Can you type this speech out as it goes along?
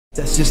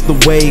That's just the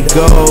way it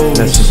goes.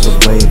 That's just the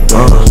way it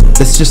goes.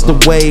 That's just the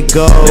way it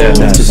goes. Yeah,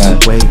 that's just the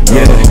way it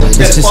goes.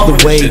 That's just the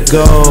way it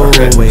goes.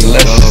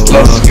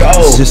 Let's go.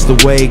 It's just the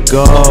way it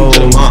goes. To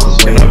the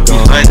mosque,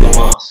 behind the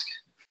mosque.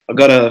 I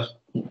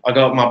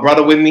got my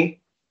brother with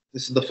me.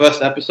 This is the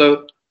first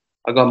episode.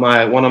 I got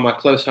one of my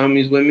close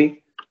homies with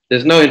me.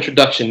 There's no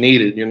introduction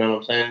needed, you know what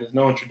I'm saying? There's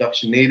no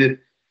introduction needed.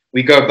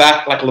 We go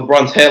back like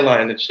LeBron's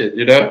hairline and shit,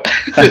 you know?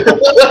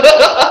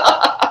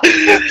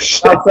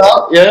 Shouts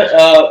out,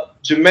 yeah.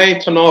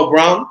 Jamayne Taunoa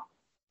Brown,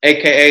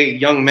 aka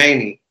Yung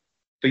Maynie.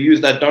 For you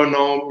that don't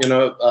know him,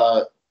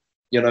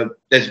 you know,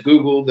 there's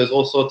Google, there's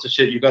all sorts of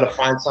shit. You gotta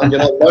find some,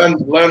 learn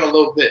a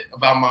little bit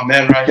about my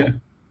man right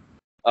here.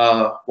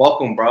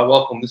 Welcome, bro.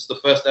 Welcome. This is the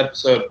first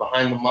episode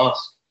behind the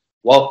mosque.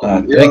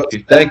 Welcome. Thank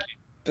you. Thanks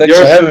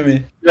for having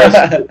me.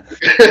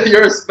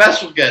 You're a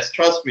special guest,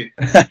 trust me.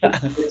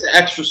 It's an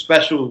extra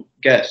special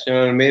guest, you know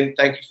what I mean?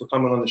 Thank you for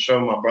coming on the show,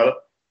 my brother.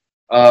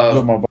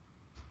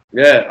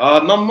 Yeah,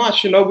 not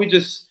much, we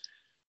just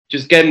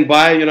getting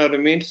by, you know what I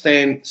mean?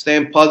 Staying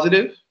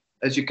positive.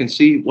 As you can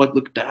see,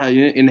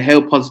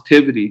 inhale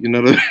positivity, you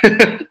know what I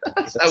mean?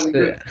 That's how we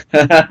do it.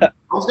 I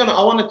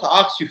wanted to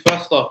ask you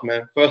first off,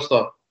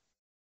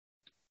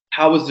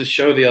 how was the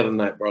show the other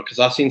night, bro? Because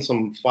I seen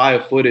some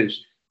fire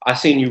footage. I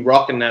seen you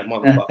rocking that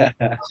motherfucker.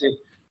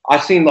 I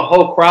seen the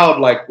whole crowd,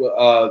 like,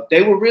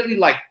 they were really,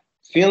 like,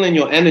 feeling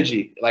your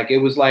energy. Like, it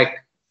was, like,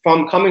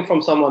 coming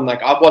from someone,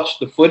 like, I watched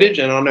the footage,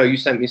 and I know you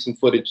sent me some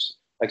footage,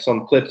 like,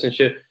 some clips and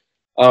shit.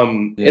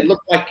 It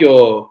looked like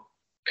your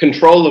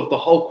control of the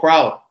whole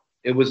crowd.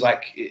 It was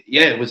like,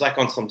 it was like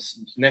on some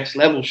next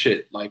level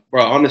shit. Like,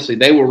 bro, honestly,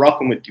 they were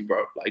rocking with you,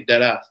 bro. Like,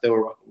 dead ass, they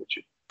were rocking with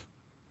you.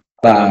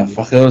 Nah,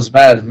 fuck, it was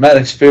mad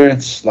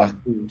experience, like,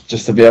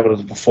 just to be able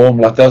to perform.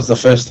 Like, that was the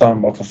first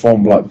time I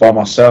performed, like, by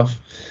myself.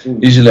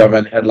 Usually I've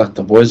only had, like,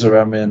 the boys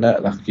around me and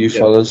that, like, you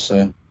fellas,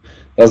 so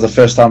that was the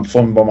first time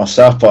performing by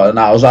myself. But,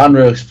 nah, it was an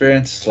unreal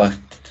experience, like,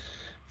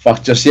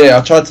 fuck,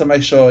 I tried to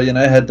make sure,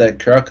 I had that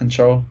crowd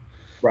control.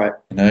 Right.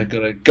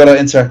 Gotta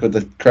interact with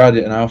the crowd,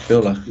 I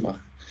feel like,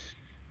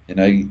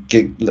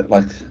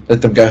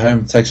 let them go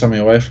home, take something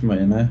away from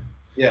it,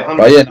 Yeah, 100%.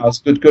 But yeah, it's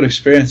good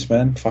experience,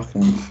 man.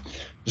 Fucking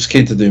just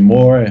keen to do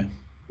more.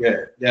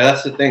 Yeah,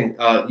 that's the thing.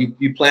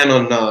 You plan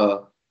on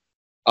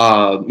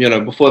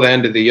before the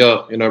end of the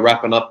year,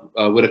 wrapping up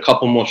with a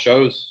couple more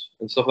shows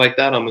and stuff like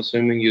that. I'm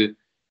assuming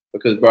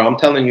because bro, I'm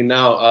telling you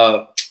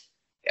now,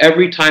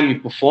 every time you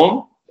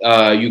perform,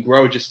 you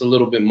grow just a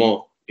little bit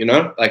more,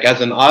 like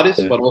as an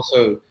artist, but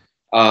also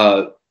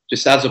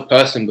just as a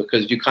person,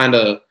 because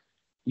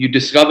you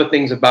discover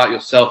things about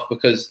yourself.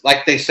 Because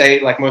like they say,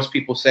 like most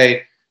people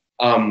say,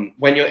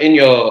 when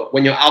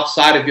you're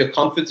outside of your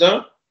comfort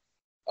zone,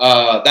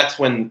 that's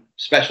when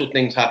special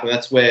things happen.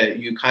 That's where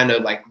you kind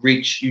of like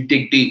you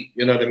dig deep,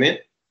 you know what I mean?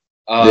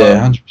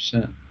 Yeah,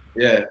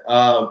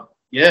 100%.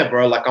 Yeah,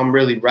 bro, like I'm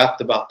really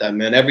rapt about that,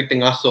 man.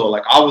 Everything I saw,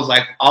 like I was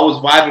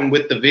vibing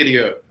with the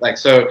video, like,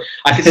 so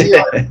I could see,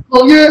 like,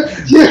 oh yeah.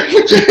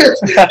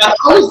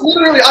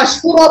 I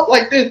stood up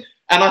like this,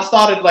 and I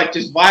started like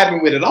just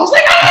vibing with it. I was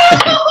like,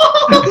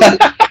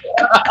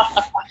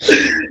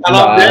 and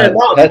I'm there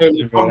now.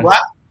 I'm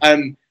rap,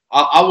 and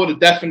I would have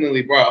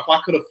definitely, bro. If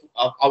I could have,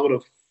 I would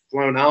have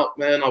flown out,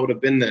 man. I would have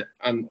been there,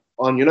 and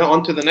on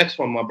to the next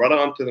one, my brother.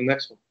 On to the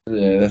next one.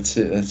 Yeah, that's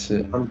it.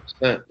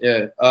 100%.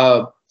 Yeah.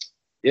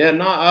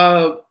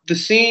 The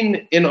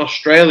scene in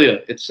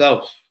Australia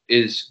itself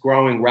is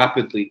growing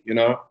rapidly.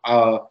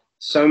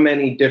 So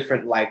many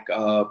different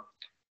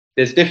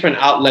there's different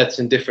outlets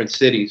in different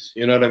cities.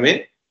 You know what I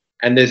mean?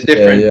 And there's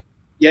different.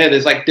 Yeah,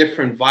 there's like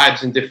different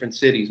vibes in different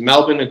cities.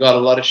 Melbourne has got a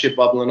lot of shit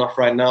bubbling off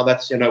right now.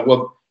 That's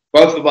we're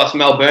both of us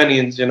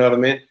Melburnians. You know what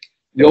I mean?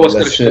 We always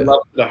got to show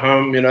love to the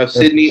home.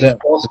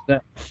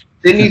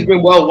 Sydney's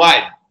been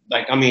worldwide.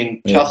 Like, I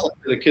mean, Chelsea,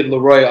 the kid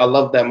Leroy, I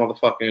love that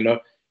motherfucker.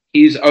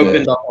 He's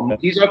opened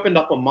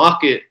up a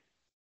market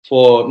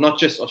for not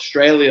just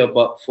Australia,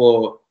 but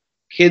for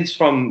kids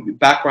from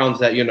backgrounds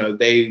that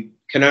they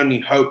can only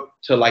hope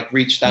to like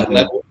reach that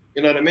level.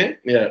 You know what I mean?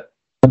 Yeah.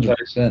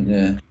 100%.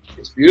 Yeah.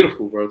 It's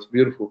beautiful, bro. It's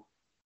beautiful.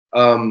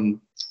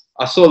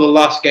 I saw the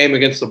last game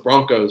against the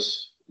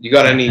Broncos. You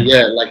got any?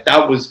 Yeah, like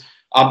that was.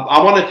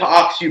 I wanted to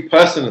ask you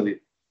personally,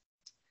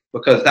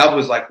 because that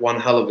was like one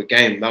hell of a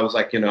game. That was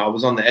like, I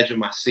was on the edge of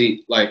my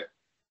seat. Like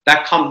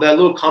that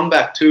little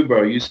comeback too,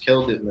 bro. You just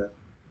killed it, man.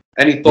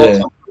 Any thoughts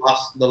on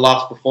the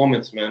last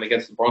performance, man,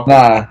 against the Broncos?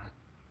 Nah.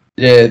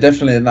 Yeah,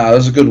 definitely. It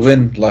was a good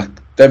win. Like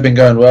they've been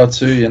going well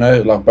too.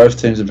 Like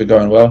both teams have been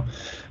going well.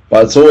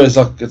 But it's always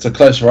like it's a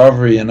close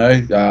rivalry,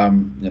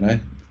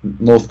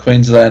 North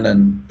Queensland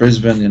and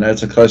Brisbane,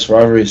 it's a close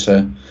rivalry.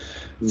 So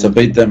to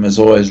beat them is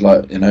always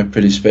like,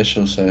 pretty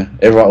special. So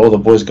all the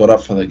boys got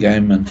up for the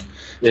game, and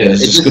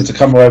it's just good to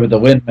come away with the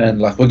win, man.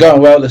 Like we're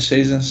going well this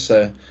season,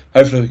 so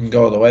hopefully we can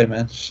go all the way,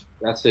 man.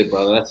 That's it,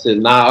 brother. That's it.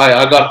 Nah,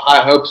 I got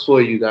high hopes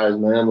for you guys,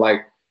 man.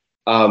 Like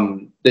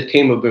the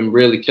team have been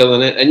really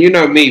killing it,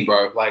 and me,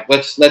 bro. Like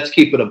let's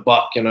keep it a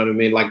buck. You know what I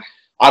mean? Like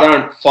I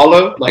don't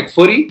follow like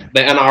footy,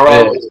 the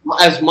NRL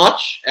as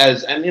much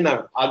as, and you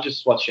know, I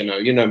just watch, you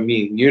know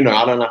me,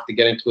 I don't have to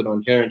get into it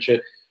on here and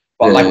shit.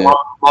 But like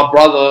my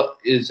brother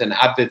is an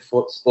avid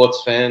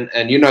sports fan,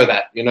 and you know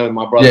that,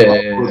 my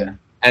brother.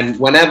 And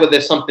whenever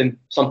there's something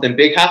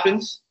big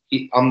happens,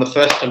 I'm the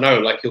first to know.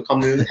 Like he'll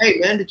come to me, hey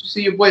man, did you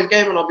see your boys'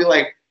 game? And I'll be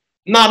like,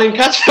 no, I didn't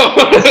catch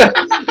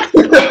it.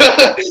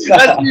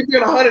 That's me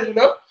being 100, you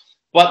know.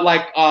 But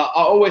like, I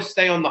always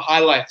stay on the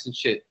highlights and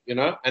shit, you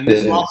know. And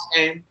this last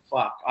game,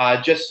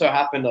 I just so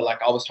happened to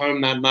like, I was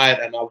home that night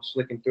and I was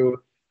flicking through it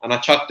and I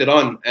chucked it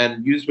on,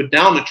 and you were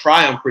down to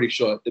try, I'm pretty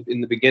sure, in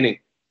the beginning.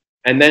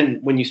 And then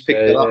when you picked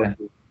it up,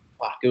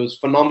 it was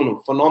phenomenal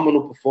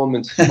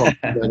performance from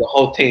the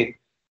whole team.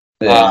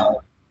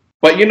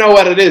 But you know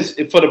what it is,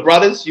 for the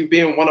brothers, you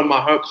being one of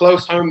my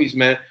close homies,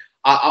 man.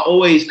 I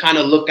always kind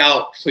of look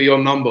out for your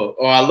number,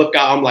 or I look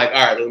out. I'm like,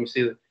 all right, let me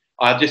see.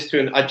 I just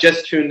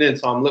tuned in,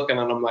 so I'm looking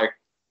and I'm like,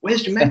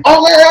 where's Jamayne?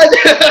 Oh,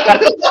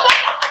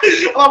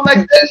 I'm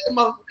like, there's your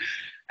mother.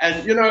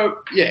 And you know,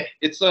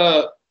 it's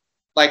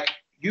like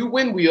you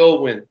win, we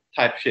all win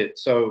type shit.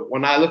 So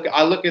when I look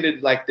at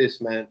it like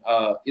this, man.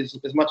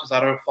 As much as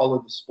I don't follow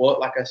the sport,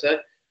 like I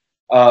said,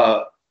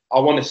 I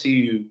want to see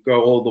you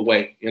go all the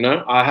way. You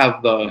know, I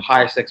have the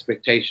highest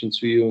expectations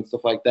for you and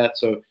stuff like that.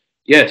 So.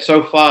 Yeah,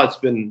 so far it's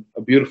been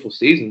a beautiful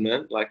season,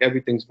 man. Like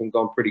everything's been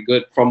going pretty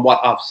good from what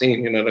I've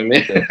seen. You know what I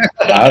mean?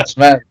 That's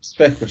mad.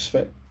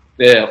 Respect.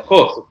 Yeah, of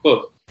course.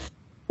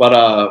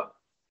 But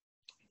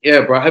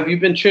yeah, bro. Have you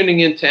been tuning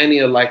into any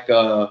of like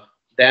the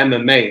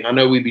MMA? I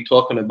know we'd be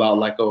talking about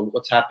like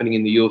what's happening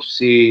in the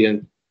UFC,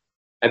 and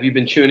have you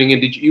been tuning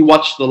in? Did you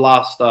watch the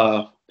last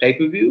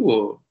pay-per-view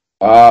or?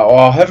 Well,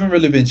 I haven't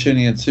really been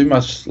tuning in too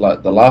much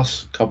like the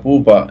last couple,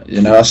 but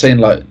you know, I've seen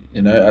like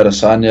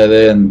Adesanya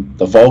there and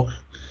the Volk.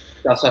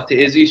 Shouts out to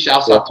Izzy.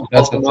 Shouts out to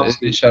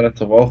Izzy. Shout out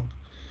to Volk.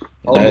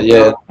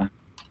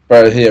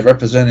 Bro, here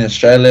representing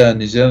Australia and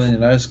New Zealand. You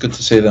know, it's good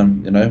to see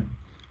them. You know,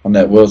 on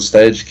that world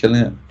stage,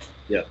 killing it.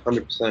 Yeah,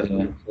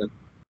 100%.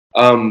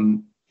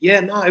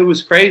 No, it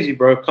was crazy,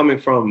 bro. Coming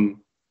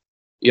from,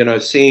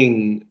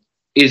 seeing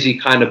Izzy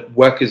kind of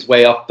work his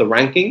way up the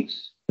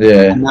rankings.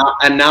 Yeah.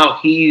 And now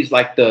he's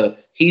like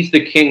he's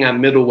the king at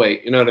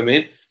middleweight. You know what I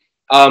mean?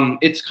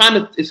 It's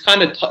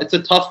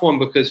a tough one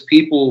because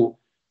people.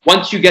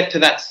 Once you get to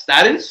that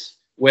status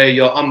where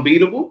you're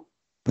unbeatable,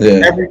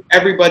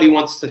 everybody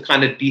wants to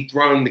kind of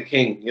dethrone the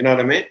king. You know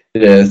what I mean?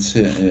 Yeah, that's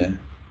it. Yeah.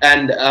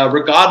 And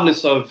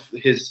regardless of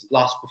his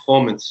last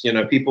performance,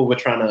 people were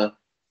trying to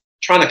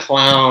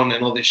clown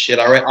and all this shit.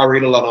 I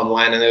read a lot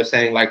online, and they were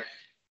saying like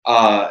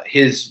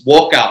his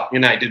walkout, he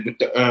did with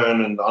the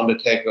urn and the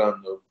Undertaker.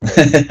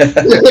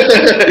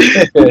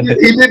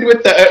 He did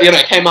with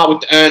the, came out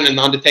with the urn and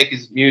the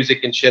Undertaker's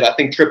music and shit. I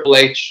think Triple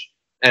H.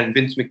 And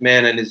Vince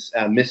McMahon and his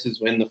missus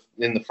were in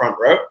the front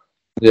row.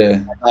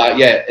 Yeah.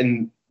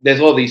 And there's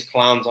all these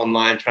clowns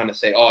online trying to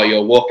say, "Oh,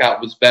 your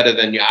walkout was better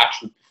than your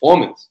actual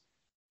performance."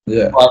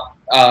 Yeah.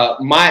 But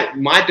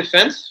my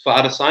defense for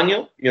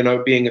Adesanya,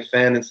 being a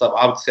fan and stuff,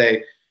 I would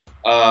say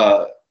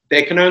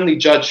they can only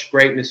judge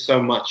greatness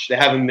so much. They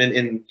haven't been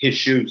in his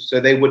shoes,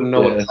 so they wouldn't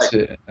know what it's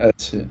like.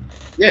 That's it.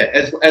 Yeah,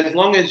 as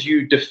long as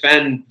you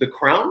defend the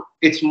crown,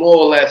 it's more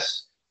or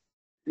less.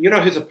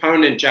 His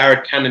opponent,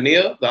 Jared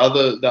Cannonier, the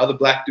other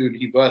black dude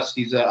he burst.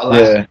 He's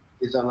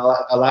he's an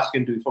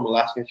Alaskan dude from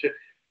Alaska and shit.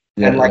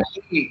 Yeah. And what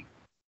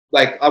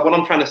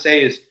I'm trying to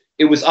say is,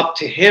 it was up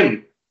to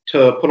him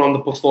to put on the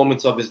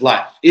performance of his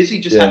life. Izzy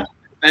just had to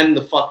defend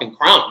the fucking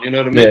crown. You know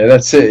what I mean? Yeah,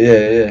 that's it.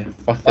 Yeah.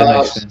 Fuck, that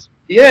makes sense.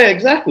 Yeah,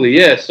 exactly.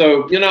 Yeah.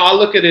 So I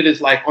look at it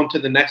as like on to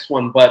the next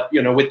one. But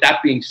with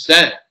that being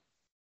said.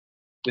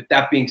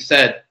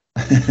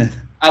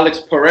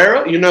 Alex Pereira,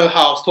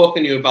 how I was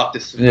talking to you about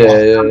this a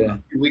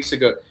few weeks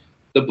ago.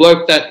 The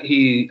bloke that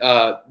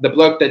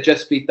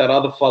just beat that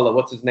other fella,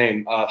 what's his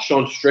name?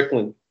 Sean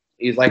Strickland.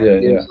 He's like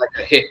he's like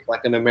a hit,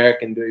 like an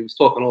American dude. He was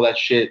talking all that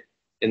shit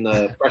in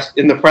the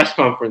press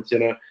conference.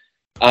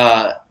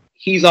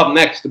 He's up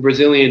next, the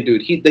Brazilian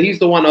dude. He's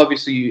the one,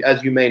 obviously,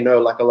 as you may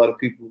know, like a lot of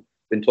people have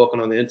been talking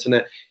on the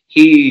internet.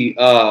 He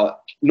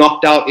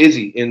knocked out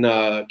Izzy in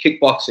a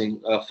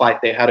kickboxing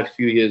fight they had a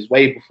few years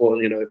way before,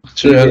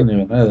 True, I didn't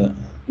even know that.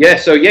 Yeah,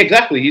 so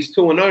exactly. He's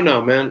 2-0 now,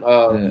 man.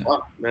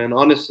 Fuck, man.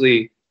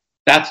 Honestly,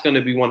 that's going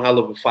to be one hell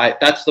of a fight.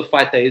 That's the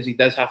fight that Izzy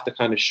does have to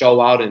kind of show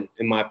out in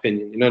my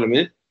opinion. You know what I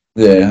mean?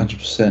 Yeah,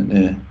 100%.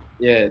 Yeah.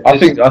 Yeah. I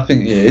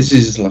think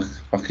Izzy's like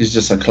he's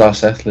just a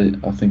class athlete.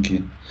 I think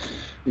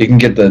he can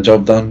get the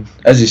job done.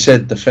 As you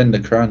said, defend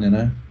the crown.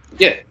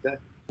 Yeah.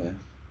 Exactly.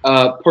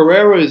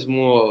 Pereira is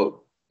more.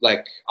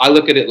 Like, I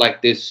look at it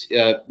like this,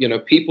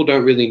 people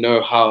don't really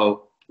know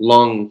how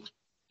long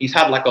he's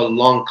had like a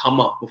long come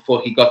up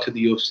before he got to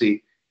the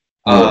UFC.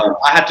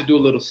 I had to do a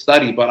little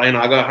study, but I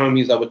got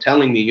homies that were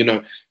telling me,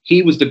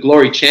 he was the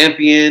glory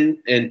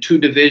champion in 2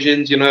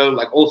 divisions,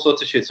 like all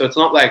sorts of shit. So it's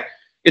not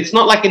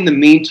like in the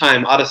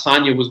meantime,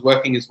 Adesanya was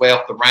working his way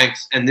up the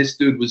ranks and this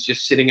dude was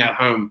just sitting at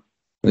home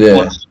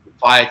watching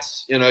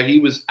fights. He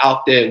was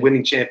out there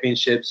winning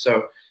championships.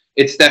 So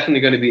it's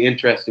definitely going to be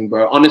interesting,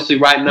 bro. Honestly,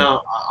 right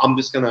now, I'm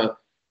just gonna.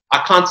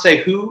 I can't say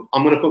who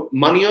I'm gonna put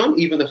money on,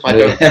 even if I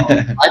don't know,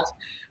 right?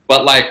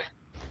 But like,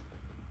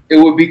 it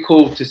would be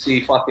cool to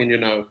see fucking, you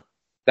know,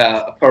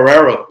 the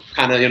Pereira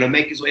kind of, you know,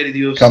 make his way to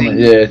the UFC.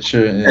 Yeah,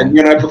 true. Yeah. And,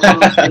 you know,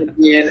 become a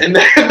champion. And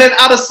then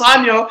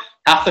Adesanya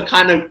have to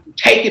kind of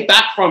take it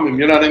back from him,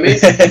 you know what I mean?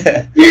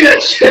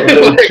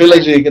 The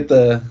trilogy, get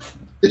the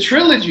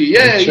trilogy,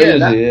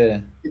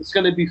 yeah. It's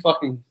going to be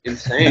fucking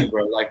insane,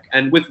 bro. Like,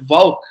 and with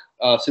Volk,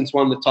 since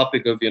we're on the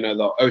topic of, you know,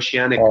 the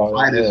Oceanic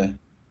fighters,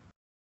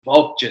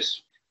 Volk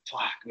just,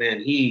 fuck,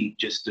 man, he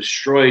just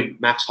destroyed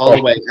Max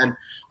Holloway, and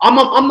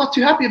I'm not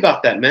too happy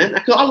about that, man.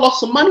 I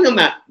lost some money on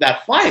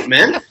that fight,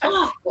 man.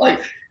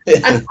 Like,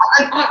 and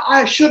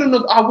I shouldn't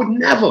have. I would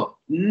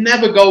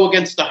never go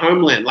against the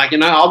homeland. Like, you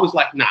know, I was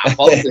like, nah,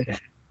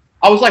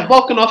 I was like,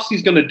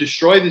 Volkanovski's gonna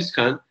destroy this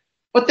cunt.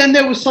 But then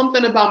there was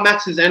something about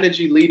Max's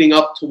energy leading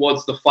up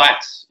towards the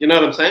fights. You know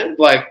what I'm saying?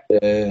 Like,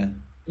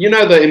 you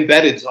know, the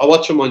embeddeds. I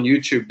watch them on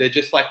YouTube. They're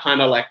just like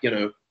kind of like, you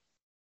know.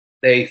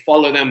 They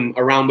follow them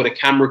around with a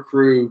camera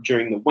crew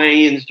during the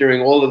weigh-ins,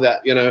 during all of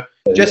that, you know,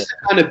 just to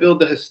kind of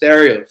build the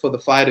hysteria for the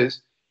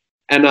fighters.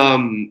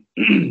 And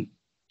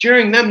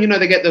during them, you know,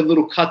 they get the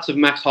little cuts of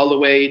Max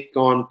Holloway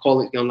going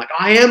like,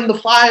 I am the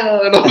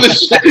fire and all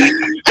this shit.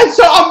 And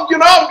so I'm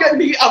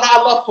getting, and I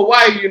love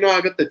Hawaii, you know,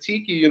 I got the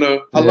tiki, you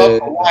know, I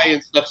love Hawaii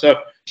and stuff.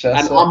 So,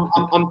 and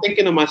I'm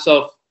thinking to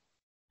myself,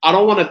 I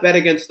don't want to bet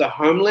against the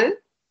homeland,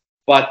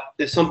 but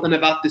there's something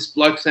about this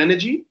bloke's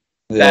energy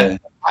that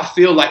I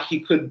feel like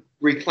he could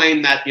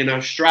reclaim that, you know,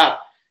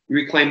 strap,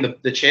 reclaim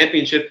the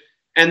championship.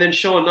 And then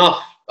sure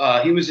enough,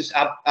 he was just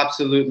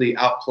absolutely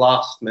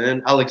outclassed,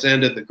 man.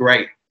 Alexander the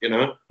Great, you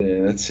know?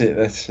 Yeah, that's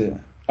it.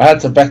 I had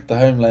to back the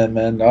homeland,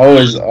 man. I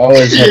always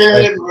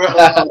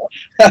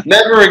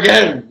never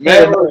again.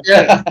 I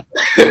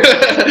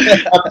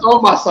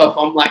told myself,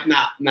 I'm like,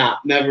 nah,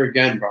 never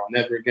again, bro.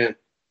 Never again.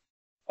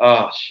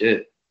 Oh,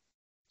 shit.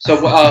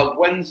 So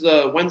when's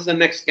the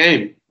next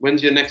game?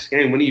 When's your next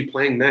game? When are you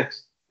playing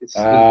next?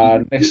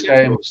 Next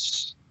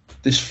game's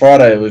this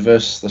Friday. We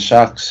versus the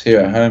Sharks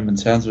here at home in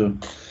Townsville.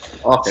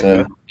 Okay.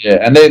 So,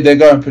 yeah, and they're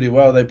going pretty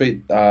well. They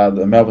beat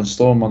the Melbourne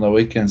Storm on the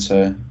weekend,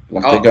 so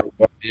like they go.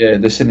 Yeah,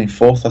 they're sitting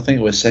fourth. I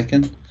think we're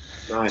second.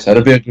 Nice. So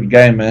it'll be a good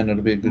game, man.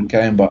 It'll be a good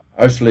game, but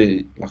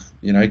hopefully, like,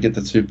 you know, get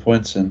the 2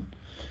 points and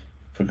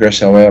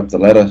progress our way up the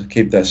ladder.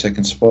 Keep that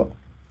second spot.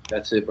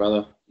 That's it,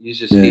 brother. You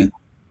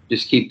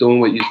just keep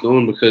doing what you're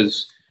doing,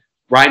 because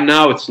right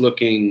now it's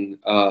looking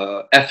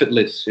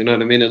effortless. You know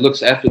what I mean? It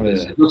looks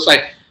effortless. It looks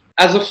like,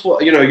 as a,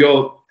 you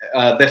know,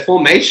 their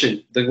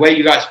formation, the way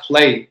you guys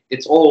play,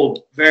 it's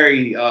all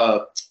very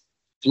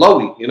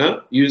flowy. You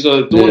know,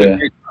 you're doing it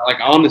great.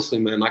 Like, honestly,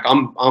 man, like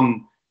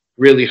I'm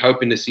really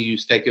hoping to see you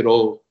take it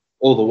all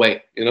the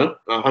way. You know,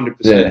 100%.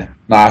 Yeah.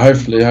 Nah,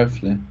 hopefully. I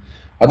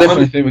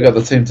definitely think we got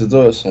the team to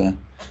do it. So.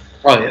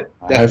 Oh yeah.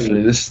 Definitely.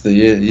 Hopefully this is the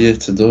year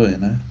to do it. You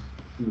know.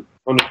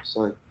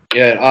 100%.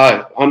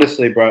 Yeah,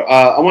 honestly, bro,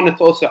 I wanted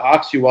to also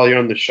ask you while you're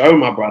on the show,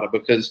 my brother,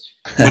 because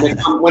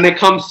when it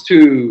comes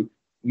to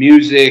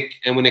music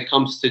and when it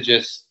comes to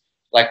just,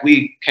 like,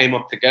 we came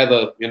up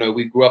together, you know,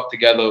 we grew up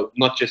together,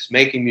 not just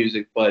making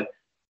music, but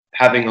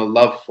having a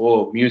love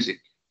for music.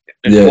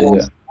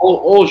 And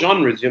all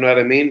genres, you know what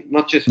I mean?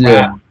 Not just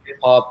rap,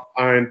 hip-hop,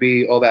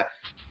 R&B, all that.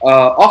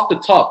 Off the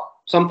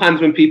top,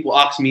 sometimes when people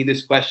ask me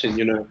this question,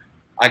 you know,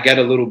 I get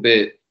a little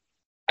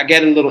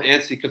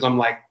antsy, because I'm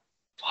like,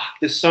 fuck,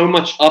 there's so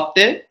much up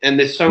there, and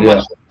there's so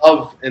much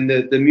love, and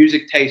the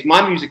music taste.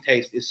 My music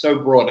taste is so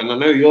broad, and I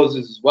know yours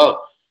is as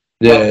well.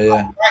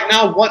 Right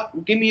now,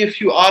 give me a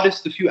few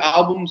artists, a few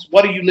albums.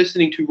 What are you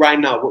listening to right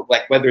now?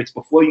 Like, whether it's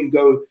before you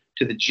go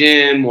to the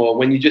gym or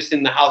when you're just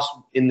in the house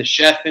in the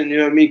chef, and you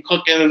know what I mean,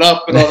 cooking it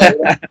up and all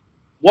that.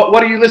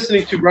 What are you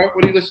listening to, bro?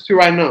 What are you listening to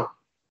right now?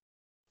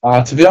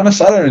 To be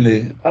honest, I don't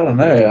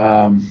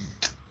know.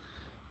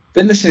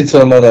 Been listening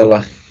to a lot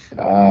of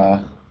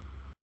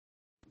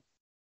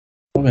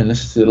I've been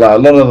listening to like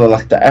a lot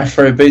of the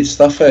Afro beat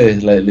stuff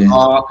lately.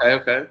 Oh,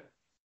 okay.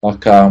 Like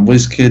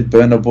Wizkid,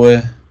 Burna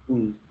Boy.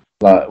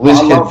 Like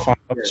Wizkid,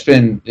 I've just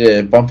been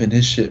bumping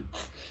his shit.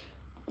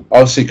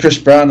 Obviously Chris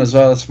Brown as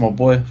well. That's my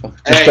boy.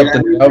 Just dropped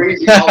the new album.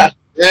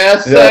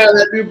 Yes, sir.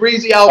 That new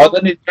Breezy album. Oh,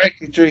 the new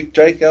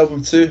Drake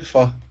album too.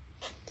 Fuck.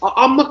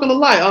 I'm not gonna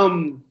lie.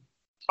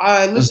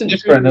 I listened to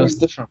it. It was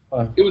different.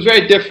 It was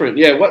very different.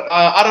 Yeah.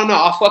 I don't know.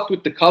 I fucked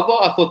with the cover.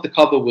 I thought the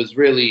cover was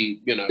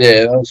really, you know.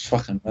 Yeah, that was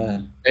fucking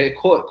bad. It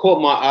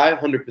caught my eye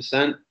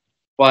 100%.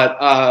 But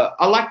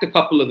I liked a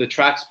couple of the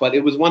tracks. But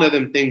it was one of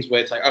them things where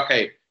it's like,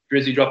 okay,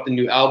 Drizzy dropped a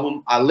new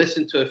album. I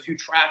listened to a few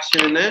tracks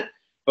here and there,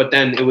 but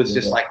then it was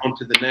just like on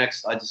to the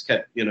next. I just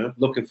kept, you know,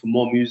 looking for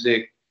more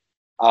music.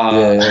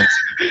 And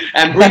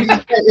Breezy,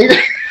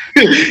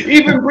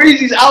 even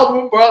Breezy's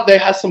album, bro, they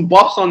had some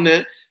buffs on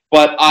there.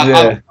 But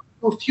I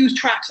a few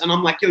tracks, and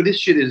I'm like, yo,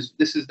 this is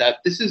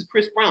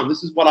Chris Brown.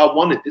 This is what I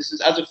wanted. This is,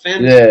 as a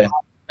fan, this is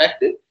what I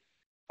expected.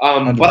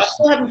 But I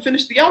still haven't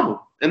finished the album,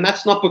 and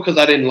that's not because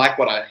I didn't like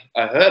what I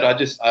heard. I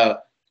just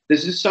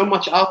there's just so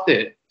much out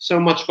there, so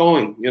much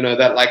going, you know,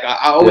 that like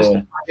I always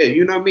keep my ear,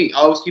 you know me, I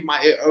always keep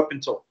my ear open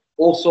to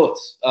all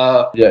sorts.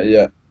 Right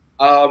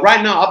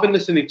now I've been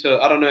listening to,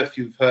 I don't know if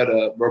you've heard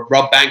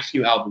Rob Banks'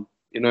 new album,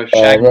 you know,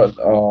 Shaggy.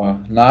 No,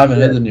 I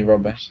haven't heard the new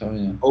Rob Banks.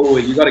 Oh,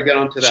 you got to get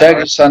onto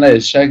that.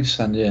 Shaggy's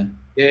son, yeah.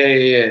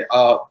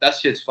 That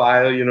shit's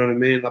fire, you know what I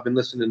mean? I've been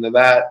listening to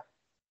that.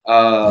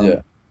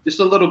 Just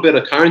a little bit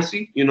of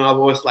Currency, you know, I've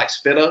always like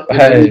Spitter.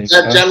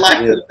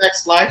 The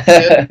next life.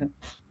 Yeah.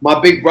 My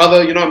big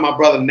brother, you know, my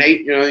brother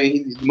Nate, you know,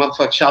 he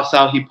motherfucker shouts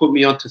out. He put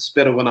me onto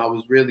Spitter when I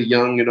was really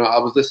young. You know, I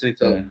was listening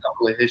to a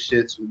couple of his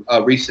shits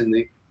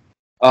recently.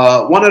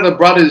 One of the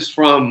brothers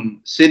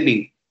from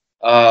Sydney,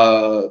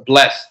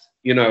 Blessed,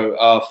 you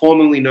know,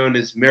 formerly known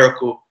as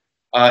Miracle.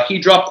 He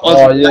dropped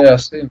Aussie.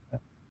 I've seen that.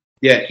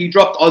 Yeah, he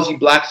dropped Aussie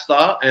Black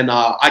Star, and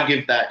I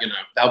give that, you know,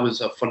 that was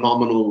a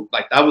phenomenal,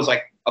 like that was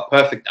like a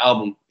perfect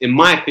album. In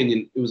my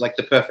opinion, it was like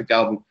the perfect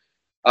album.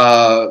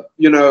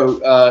 You know,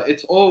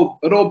 it all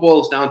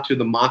boils down to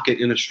the market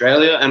in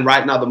Australia, and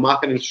right now the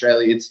market in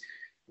Australia, it's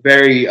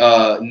very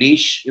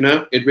niche. You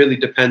know, it really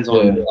depends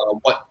on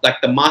what, like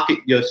the market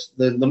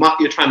the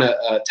market you're trying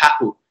to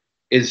tackle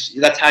is.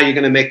 That's how you're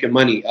going to make your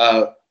money.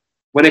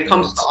 When it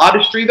comes to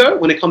artistry, though,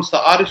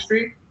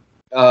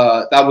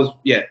 that was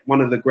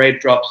one of the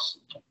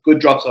good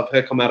drops I've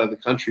heard come out of the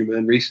country,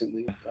 man,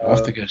 recently. I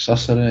have to get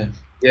Saturday.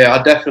 Yeah,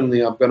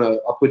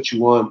 I'll put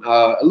you on.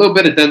 A little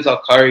bit of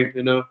Denzel Curry,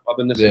 you know. I've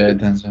been listening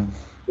to Denzel.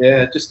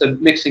 Yeah, just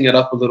mixing it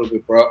up a little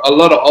bit, bro. A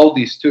lot of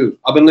oldies too.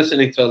 I've been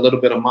listening to a little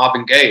bit of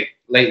Marvin Gaye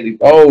lately,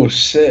 bro. Oh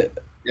shit.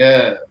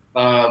 Yeah.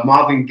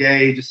 Marvin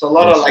Gaye, just a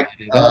lot of like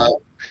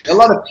a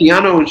lot of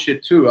piano and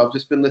shit too. I've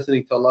just been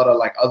listening to a lot of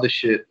like other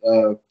shit.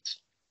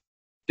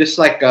 Just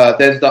like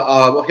there's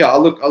the here,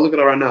 I'll look it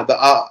up right now. The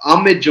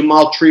Ahmed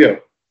Jamal Trio.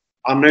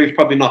 I know you've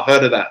probably not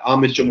heard of that.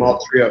 Ahmed Jamal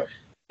Trio.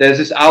 There's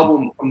this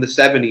album from the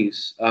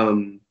 70s,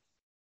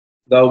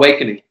 The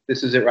Awakening.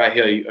 This is it right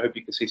here. I hope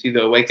you can see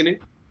The Awakening.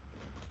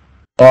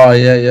 Oh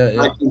yeah.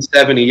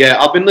 1970.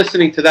 Yeah, I've been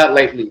listening to that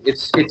lately.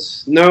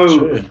 It's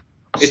no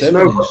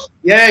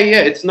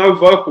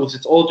vocals.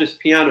 It's all just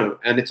piano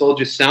and it's all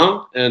just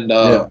sound. And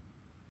I've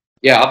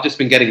just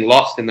been getting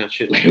lost in that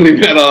shit lately.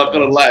 Man, I'm not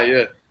gonna lie.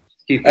 Yeah.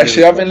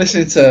 Actually, I've been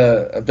listening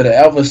to a bit of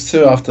Elvis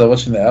too after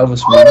watching the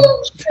Elvis movie.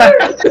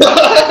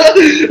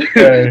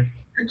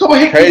 Come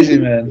on, crazy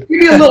man. Give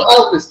me a little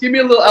Elvis. Give me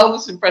a little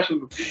Elvis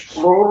impression.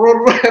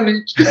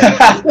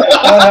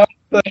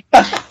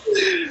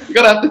 You're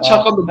gonna have to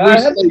chuck on the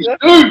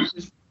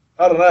Bruce.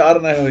 I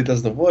don't know how he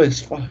does the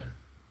voice. Fuck.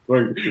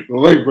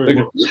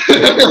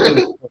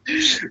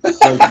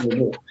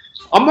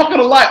 I'm not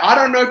gonna lie. I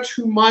don't know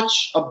too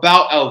much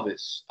about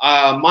Elvis.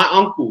 My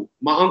uncle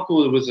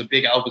was a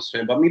big Elvis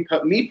fan, but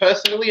me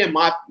personally, and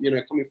my, you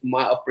know, coming from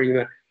my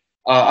upbringing,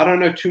 I don't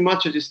know too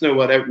much. I just know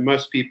what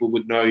most people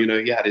would know. You know,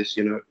 he had his,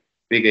 you know,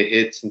 bigger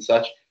hits and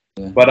such.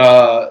 Yeah. But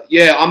I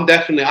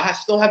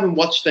still haven't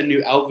watched the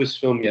new Elvis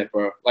film yet,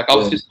 bro. Like I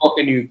was just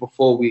talking to you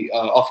before we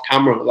off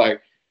camera.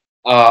 Like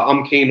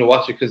I'm keen to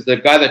watch it because the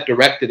guy that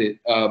directed it,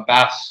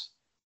 Bass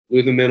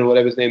Lutherman or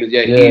whatever his name is,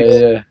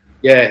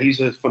 he's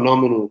a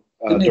phenomenal.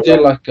 Didn't he do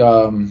like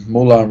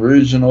Moulin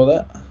Rouge and all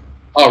that?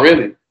 Oh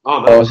really?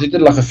 Oh no. He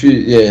did like a few.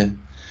 Yeah,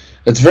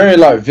 it's very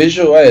like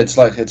visual. It's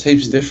like it's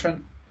heaps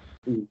different.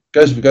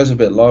 Goes a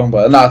bit long,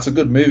 but no, it's a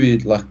good movie.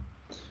 Like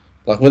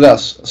without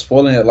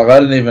spoiling it, like I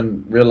didn't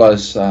even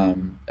realize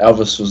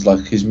Elvis was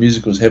like his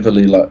music was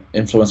heavily like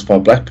influenced by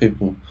black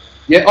people.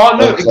 Yeah. Oh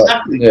no,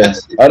 exactly. Like,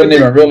 I didn't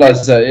even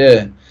realize that.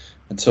 Yeah,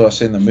 until I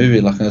seen the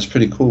movie. Like, and it's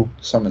pretty cool.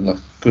 Something like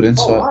good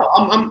insight. Oh,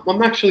 wow.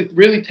 I'm actually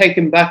really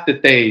taken back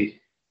that they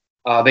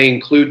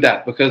include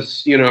that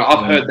because, you know,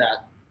 I've heard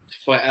that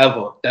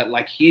forever, that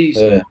like he's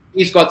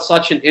got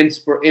such an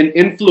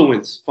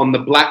influence from the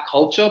black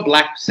culture,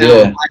 black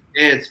sound, black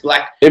dance,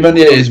 black even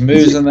his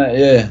moves and that,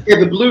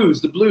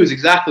 the blues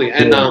exactly.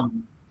 And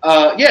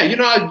you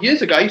know,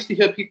 years ago I used to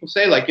hear people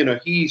say like, you know,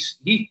 he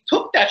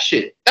took that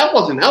shit, that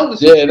wasn't Elvis.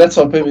 That's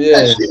what people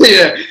So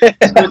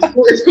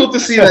it's cool to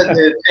see that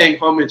they're paying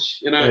homage,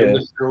 you know, in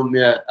the film.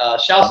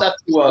 Shouts out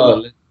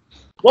to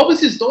what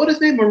was his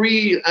daughter's name?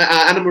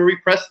 Anna Marie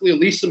Presley or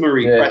Lisa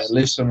Marie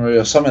Presley? Lisa Marie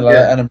or something like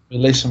that.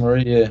 Lisa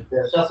Marie, Yeah,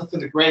 shouts out to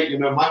the great, you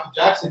know, Michael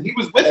Jackson. He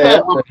was with her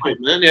at one point,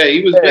 man. Yeah,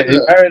 he was with her. He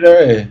married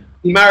her,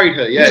 He married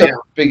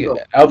her, Big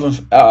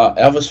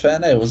Elvis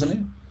fan, wasn't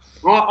he?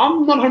 Well,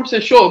 I'm not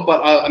 100% sure,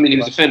 but I mean, he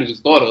was a fan of his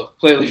daughter,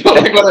 clearly.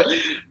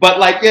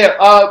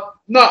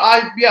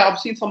 I've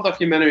seen some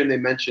documentary and they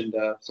mentioned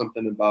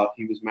something about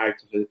he was married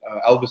to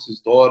Elvis's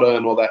daughter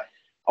and all that.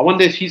 I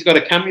wonder if he's got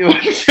a cameo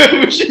in the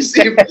film. We should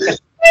see him.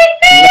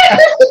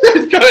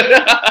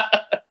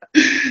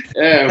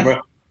 Yeah,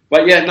 bro.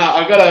 But yeah, no,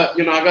 I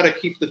gotta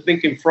keep the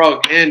thinking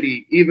frog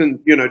handy, even,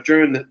 you know,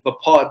 during the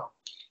pod.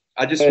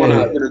 I just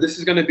wanna, you know, this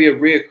is gonna be a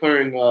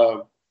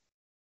reoccurring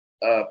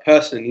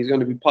person. He's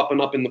gonna be popping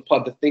up in the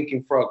pod, the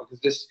thinking frog, because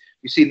this,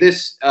 you see,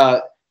 this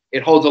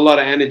it holds a lot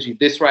of energy.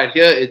 This right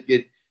here,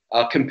 it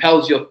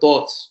compels your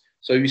thoughts.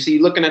 So you see,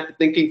 looking at the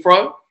thinking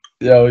frog.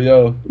 Yo.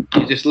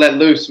 You just let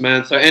loose,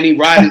 man. So any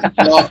riders,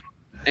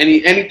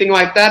 anything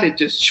like that,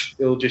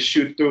 it'll just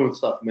shoot through and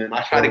stuff, man.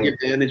 I try to give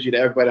the energy to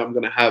everybody I'm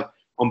gonna have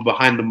on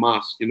behind the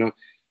mask, you know.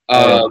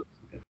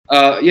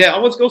 Yeah, I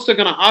was also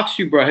gonna ask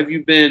you, bro. Have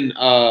you been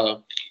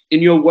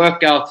in your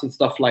workouts and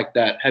stuff like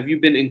that? Have you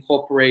been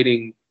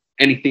incorporating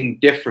anything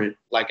different,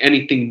 like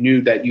anything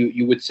new that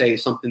you would say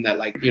is something that,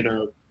 like, you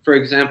know, for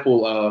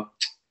example,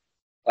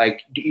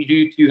 like do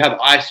you have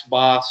ice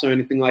baths or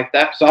anything like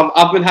that? So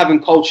I've been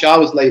having cold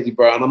showers lately,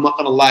 bro, and I'm not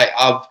gonna lie,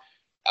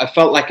 I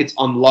felt like it's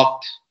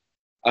unlocked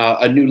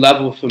a new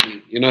level for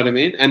me. You know what I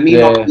mean? And me,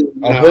 not, you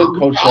know, I've heard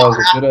cold showers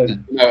are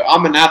good. You know,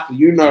 I'm an athlete.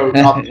 You know,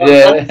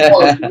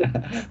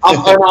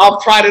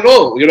 I've tried it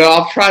all. You know,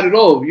 I've tried it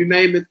all. You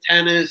name it,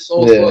 tennis,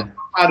 all sorts.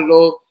 I've tried it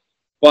all.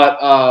 But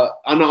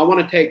I know I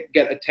want to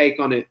get a take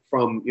on it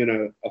from, you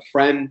know, a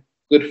friend,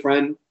 good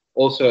friend,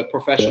 also a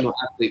professional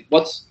athlete.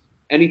 What's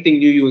anything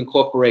new you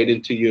incorporate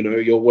into, you know,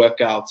 your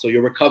workouts or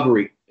your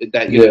recovery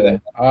that you know, that you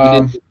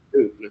didn't do?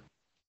 You know?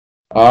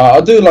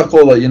 I do like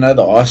all the, you know,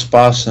 the ice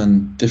baths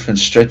and different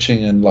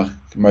stretching and like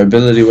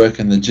mobility work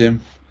in the gym.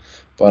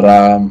 But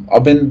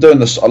I've been doing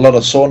a lot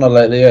of sauna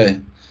lately, eh?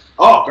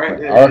 Oh,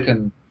 great! Yeah, I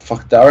reckon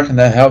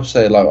that helps.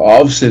 Eh? Like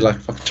obviously,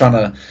 like trying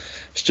to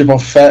strip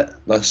off fat,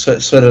 like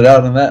sweat it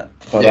out and that.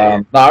 But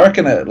no, I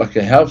reckon it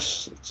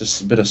helps.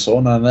 Just a bit of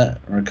sauna and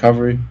that and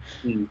recovery.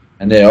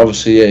 And yeah,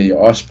 obviously,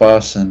 your ice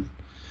baths and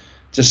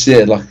just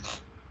like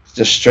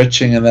just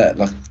stretching and that,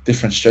 like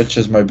different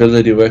stretches,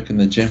 mobility work in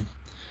the gym.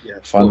 Yeah,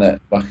 Find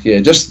that, like,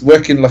 just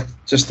working like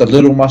just the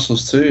little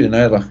muscles too, you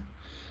know, like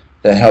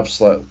that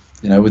helps, like,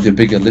 you know, with your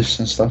bigger lifts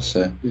and stuff.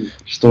 So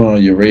just doing all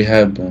your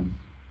rehab and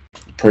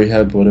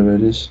prehab, whatever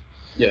it is.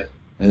 Yeah.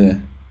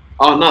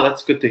 Oh no,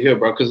 that's good to hear,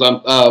 bro. Because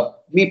I'm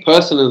me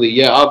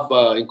personally, I've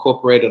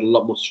incorporated a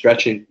lot more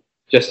stretching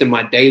just in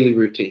my daily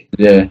routine.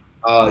 Yeah.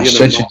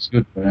 Stretching's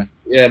good, bro.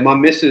 Yeah, my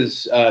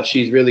missus,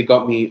 she's really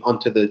got me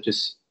onto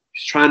just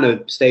trying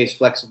to stay as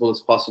flexible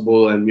as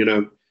possible, and you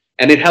know.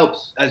 And it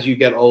helps as you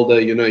get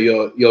older, you know,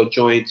 your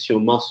joints, your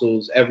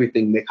muscles,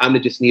 everything. They kind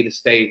of just need to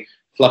stay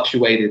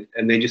fluctuated,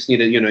 and they just need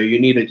to, you know,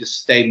 you need to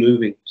just stay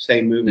moving.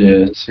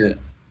 Yeah, that's it.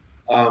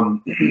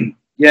 How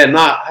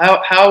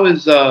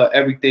is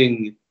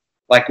everything?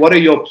 Like, what are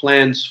your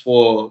plans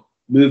for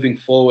moving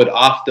forward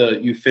after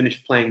you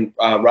finish playing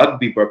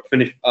rugby, bro?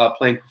 Finish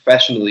playing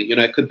professionally. You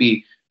know, it could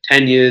be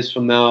 10 years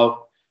from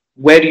now.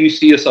 Where do you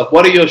see yourself?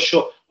 What are your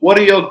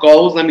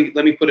goals? Let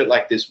me put it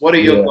like this. What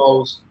are your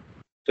goals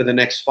for the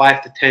next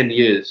 5 to 10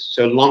 years?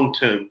 So long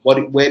term,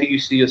 where do you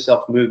see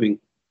yourself moving?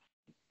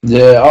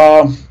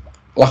 Yeah,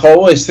 like I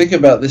always think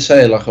about this,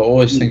 like I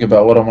always think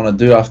about what I want to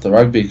do after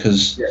rugby,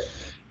 because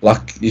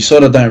like you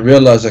sort of don't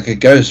realize, like, it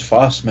goes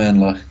fast, man.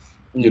 Like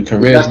your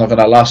career is not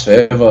gonna last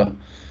forever.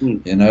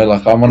 You know,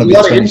 like I want to be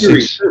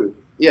 26. A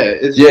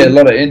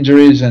lot of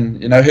injuries,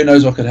 and you know, who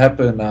knows what could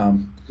happen.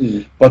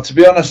 But to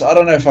be honest, I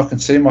don't know if I can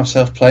see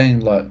myself playing,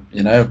 like,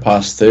 you know,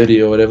 past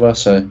 30 or whatever.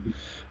 So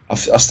I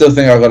still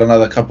think I've got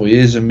another couple of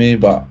years in me,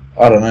 but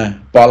I don't know.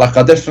 But like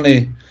I'd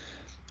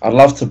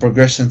love to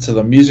progress into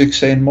the music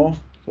scene more,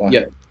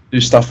 like do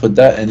stuff with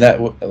that in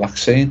that like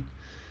scene.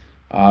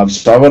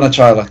 So I want to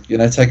try, like, you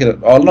know, take it,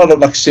 not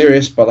like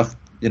serious, but like,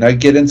 you know,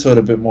 get into it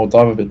a bit more,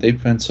 dive a bit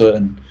deeper into it,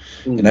 and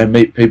you know,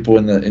 meet people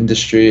in the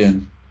industry,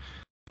 and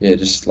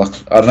just like,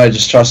 I don't know,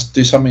 just try to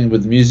do something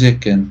with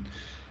music. And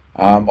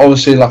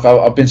obviously, like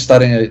I've been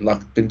studying,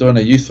 been doing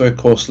a youth work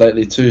course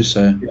lately too,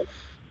 so.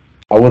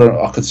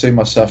 I could see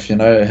myself, you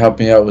know,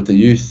 helping out with the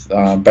youth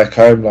back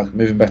home, like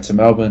moving back to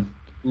Melbourne.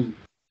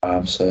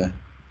 So,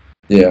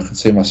 yeah, I can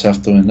see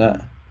myself doing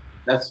that.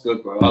 That's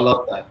good, bro. I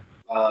love that.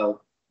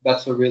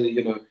 That's a really,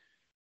 you know,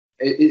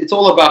 it's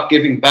all about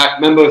giving back.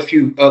 Remember a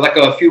few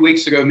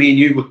weeks ago, me and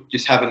you were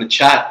just having a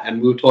chat,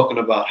 and we were talking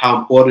about how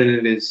important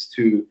it is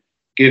to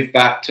give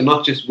back to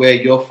not just where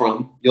you're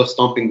from, your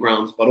stomping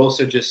grounds, but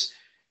also just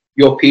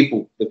your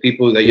people, the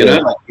people that, you know,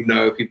 like, you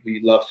know, people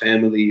you love,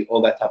 family,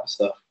 all that type of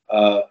stuff.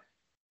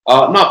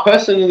 No,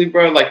 personally,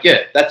 bro, like,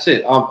 that's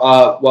it.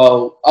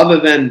 Well, other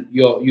than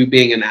you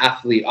being an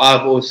athlete,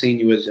 I've always seen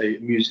you as a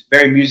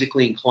very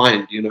musically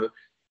inclined, you know.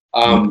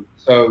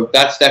 So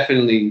that's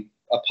definitely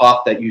a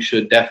path that you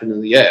should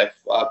definitely, I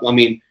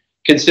mean,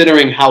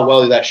 considering how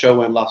well that show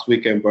went last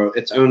weekend, bro,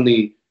 it's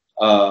only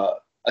a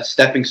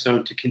stepping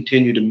stone to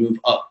continue to move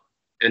up.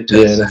 And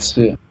to that's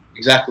it.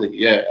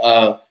 Exactly,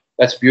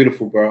 that's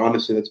beautiful, bro.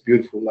 Honestly, that's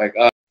beautiful. Like,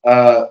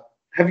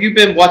 have you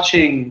been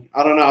watching?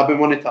 I don't know. I've been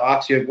wanting to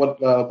ask you what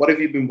have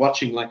you been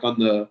watching, like, on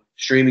the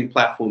streaming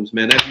platforms,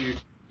 man?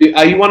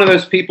 Are you one of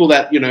those people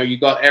that, you know, you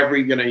got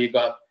you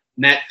got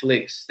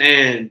Netflix,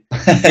 Stan,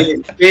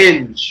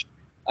 Binge,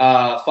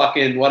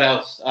 fucking what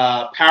else?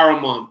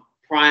 Paramount,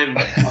 Prime.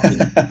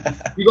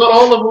 You got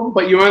all of them,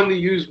 but you only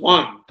use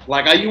one.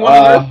 Like, are you one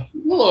of those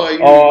people, or are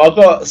you... I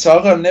got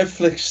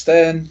Netflix,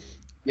 Stan,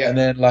 and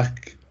then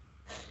like.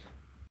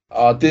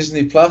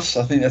 Disney Plus,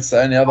 I think that's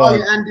the only other. Oh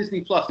yeah, and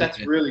Disney Plus,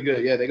 that's really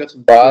good. Yeah, they got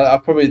some.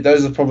 But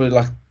those are probably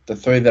like the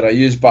three that I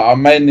use. But I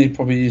mainly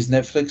probably use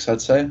Netflix,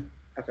 I'd say.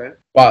 Okay.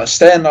 But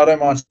Stan, I don't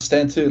mind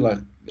Stan too. Like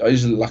I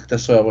usually, like,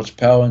 that's where I watch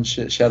Power and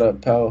shit. Shout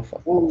out Power.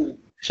 Ooh,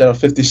 Shout out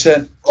 50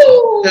 Cent.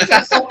 Ooh,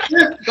 that's a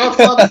fifth.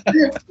 Godfather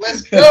fifth.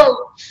 Let's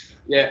go.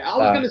 Yeah, I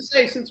was gonna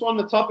say, since we're on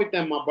the topic,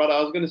 then, my brother,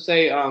 I was gonna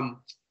say,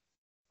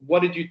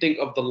 what did you think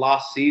of the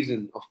last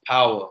season of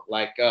Power?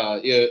 Like,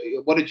 yeah,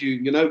 what did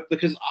you,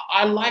 because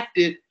I liked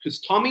it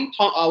because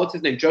what's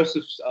his name,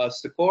 Joseph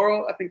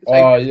Sikora, I think.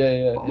 Oh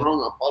yeah. I'm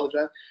wrong. I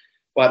apologize,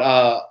 but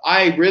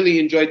I really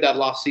enjoyed that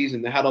last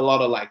season. They had a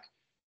lot of like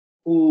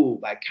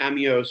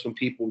cameos from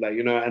people, like,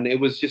 and it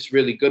was just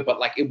really good. But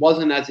like, it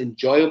wasn't as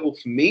enjoyable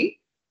for me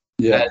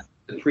as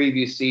the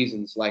previous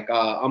seasons. Like,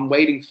 I'm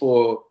waiting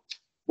for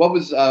what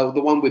was the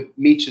one with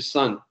Meech's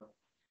son.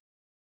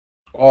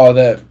 Oh,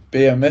 that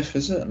BMF,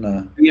 is it?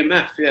 No.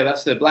 BMF, yeah,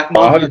 that's the Black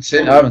Mafia. I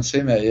haven't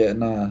seen that yet.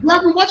 Nah. You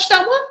haven't watched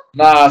that one?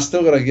 Nah, I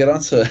still gotta get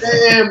onto it.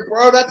 Damn,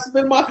 bro, that's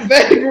been my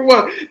favorite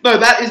one. No,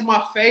 that is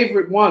my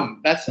favorite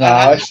one. That's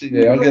I'll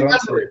get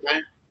onto it,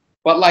 man.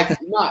 But like,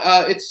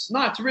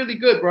 it's really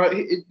good, bro.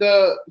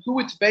 Who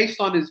it's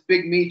based on is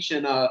Big Meech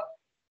and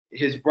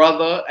his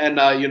brother and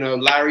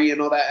Larry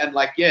and all that. And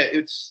like, yeah,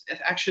 it's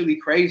actually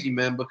crazy,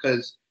 man,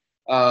 because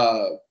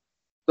the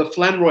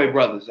Flanroy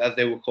brothers, as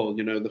they were called,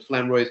 the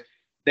Flanroys,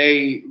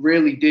 they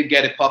really did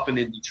get it popping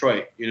in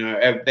Detroit.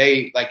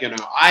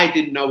 I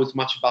didn't know as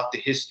much about the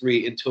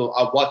history until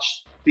I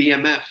watched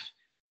BMF,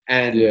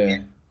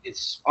 and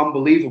it's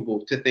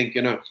unbelievable to think,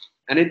 and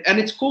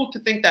it's cool to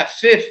think that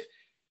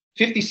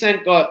 50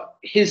 Cent got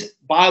his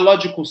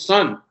biological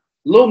son,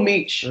 Lil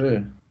Meech,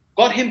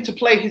 got him to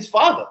play his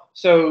father.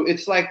 So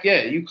it's like,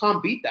 yeah, you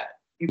can't beat that.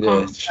 You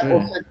can't beat that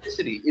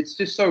authenticity. It's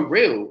just so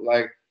real.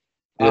 Like,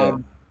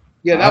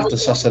 yeah, I have to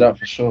suss it out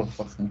for sure.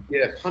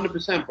 Yeah,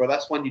 100%, bro.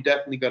 That's one you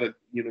definitely gotta,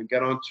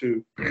 get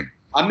onto.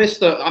 I missed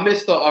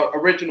the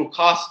original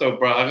cast though,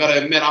 bro. I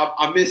gotta admit,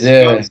 I missed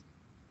it.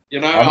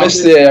 I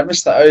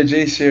missed the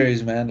OG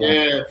series, man.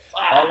 Man,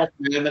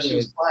 that shit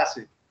was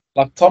classic.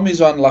 Like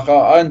Tommy's one, like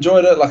I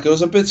enjoyed it. Like it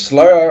was a bit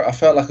slow. I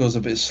felt like it was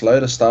a bit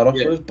slow to start off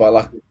with, but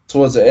like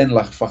towards the end,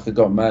 like fucking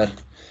got mad.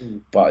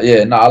 But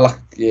yeah,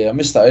 I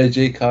missed the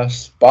OG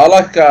cast. But I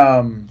like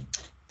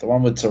the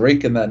one with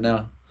Tariq in that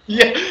now.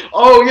 Yeah.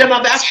 Oh, yeah.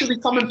 Now they're actually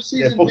coming for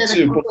season. Book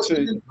two.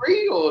 Season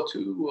 3 or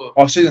 2?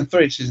 Oh, season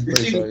 3.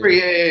 Season 3.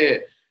 Yeah.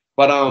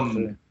 But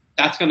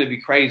that's gonna be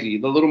crazy.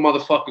 The little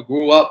motherfucker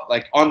grew up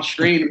like on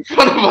screen in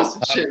front of us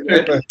and shit,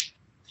 man.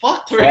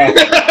 Fuck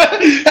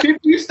Tariq.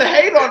 People used to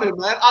hate on him,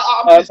 man.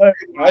 I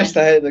used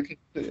to hate the kid.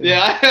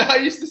 Yeah, I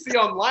used to see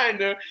online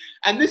there.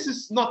 And this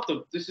is not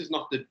the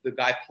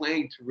guy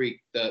playing Tariq,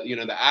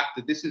 the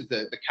actor. This is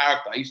the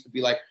character. I used to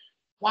be like,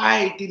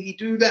 why did he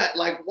do that?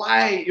 Like,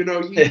 why? He's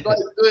got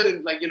it good,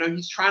 and like,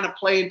 he's trying to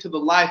play into the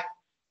life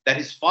that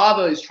his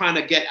father is trying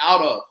to get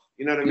out of.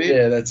 You know what I mean?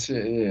 Yeah, that's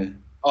it. Yeah.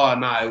 Oh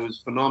no, it was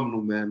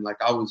phenomenal, man. Like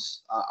I'm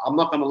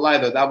not gonna lie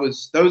though,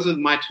 those are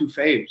my two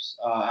faves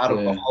out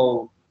of the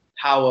whole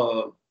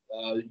Power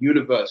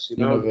universe.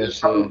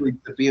 Probably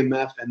the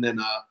BMF and then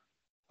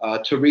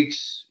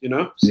Tariq's.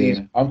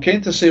 Season. Yeah. I'm keen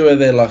to see where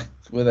they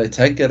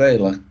take it,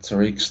 like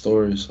Tariq's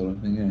story sort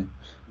of thing.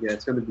 Yeah,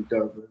 it's gonna be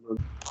dope, man.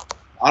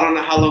 I don't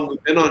know how long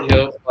we've been on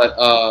here, but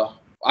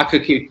I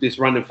could keep this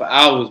running for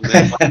hours,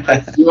 man.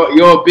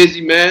 You're a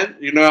busy man,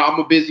 I'm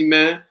a busy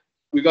man.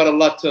 We got a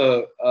lot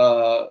to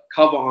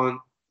cover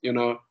on,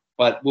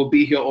 but we'll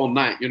be here all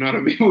night. You know what I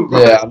mean?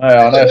 Yeah,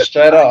 I know,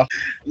 straight up.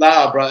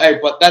 Nah, bro. Hey,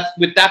 but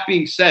with that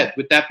being said,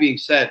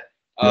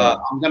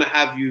 I'm gonna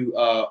have you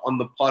on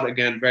the pod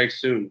again very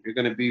soon. You're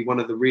gonna be one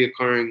of the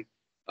reoccurring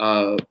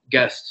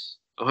guests.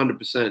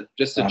 100%,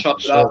 just to chop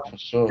it up,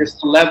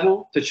 just to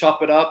level to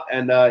chop it up,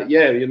 and I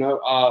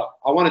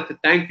wanted to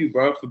thank you,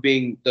 bro, for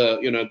being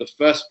the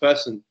first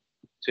person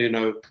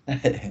to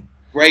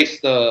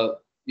grace the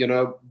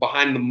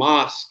behind the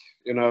mask.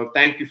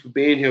 Thank you for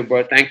being here,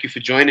 bro. Thank you for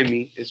joining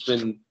me. It's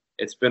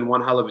been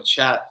one hell of a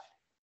chat.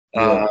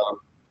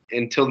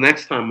 Until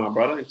next time, my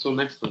brother. Until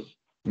next time.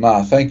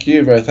 Nah, thank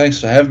you, bro. Thanks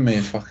for having me.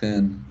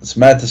 It's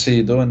mad to see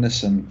you doing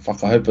this, and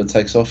I hope it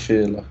takes off for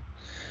you.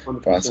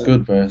 But it's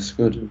good, bro. It's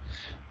good.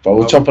 But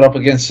we'll chop it up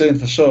again soon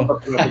for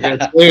sure. Yeah,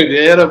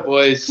 the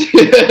boys.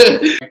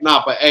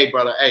 Nah, but hey,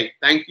 brother,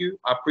 thank you.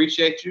 I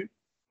appreciate you.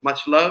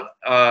 Much love.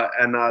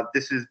 And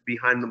this is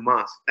Behind the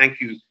Mask.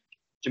 Thank you,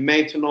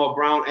 Jamayne Taunoa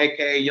Brown,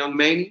 aka Yung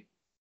Maynie.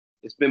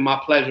 It's been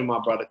my pleasure, my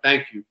brother.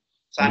 Thank you.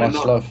 Signing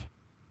Much off. love.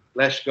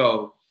 Let's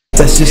go.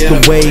 That's just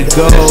the way it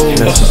goes.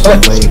 That's just the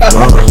way it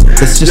goes.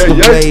 That's just the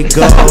way it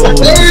goes.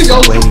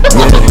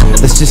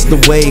 That's just the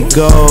way it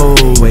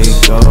goes.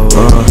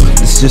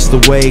 It's just the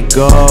way it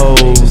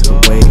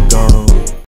goes.